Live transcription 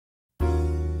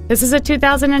This is a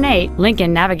 2008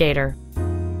 Lincoln Navigator.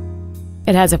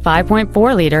 It has a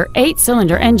 5.4-liter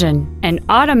 8-cylinder engine, an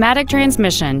automatic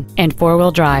transmission, and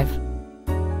 4-wheel drive.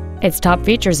 Its top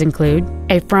features include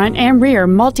a front and rear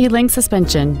multi-link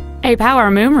suspension, a power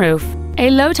moonroof, a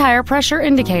low tire pressure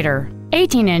indicator,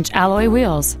 18-inch alloy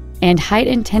wheels, and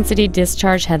high-intensity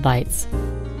discharge headlights.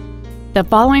 The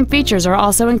following features are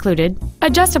also included: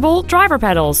 adjustable driver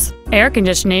pedals, air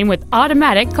conditioning with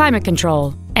automatic climate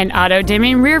control, an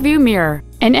auto-dimming rearview mirror,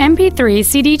 an MP3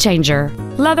 CD changer,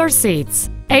 leather seats,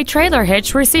 a trailer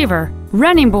hitch receiver,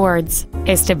 running boards,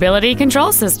 a stability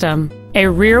control system, a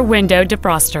rear window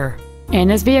defroster, and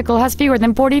this vehicle has fewer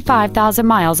than 45,000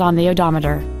 miles on the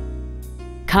odometer.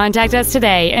 Contact us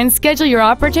today and schedule your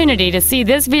opportunity to see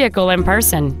this vehicle in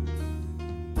person.